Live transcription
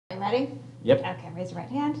ready? Yep. Okay, raise your right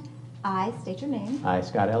hand. I state your name. I,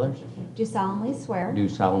 Scott Ehlers, Do solemnly swear do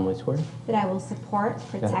solemnly swear that I will support,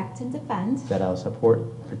 protect, and defend that I will support,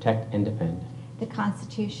 protect, and defend the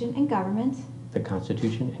Constitution and government the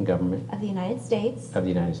Constitution and government of the United States of the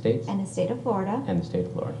United States and the state of Florida and the state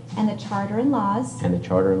of Florida, and the charter and laws and the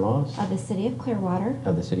charter and laws of the city of Clearwater,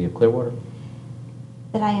 of the city of Clearwater,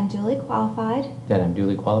 that I am duly qualified that I am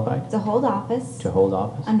duly qualified to hold office to hold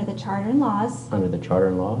office under the charter and laws under the charter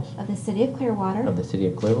and laws of the city of Clearwater, of the city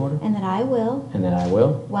of Clearwater, and that I will and that I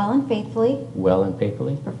will well and faithfully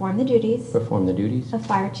faithfully perform the duties perform the duties of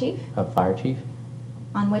fire chief of fire chief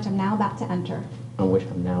on which I'm now about to enter. on which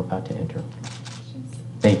I'm now about to enter.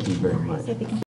 Thank you very much. So if you can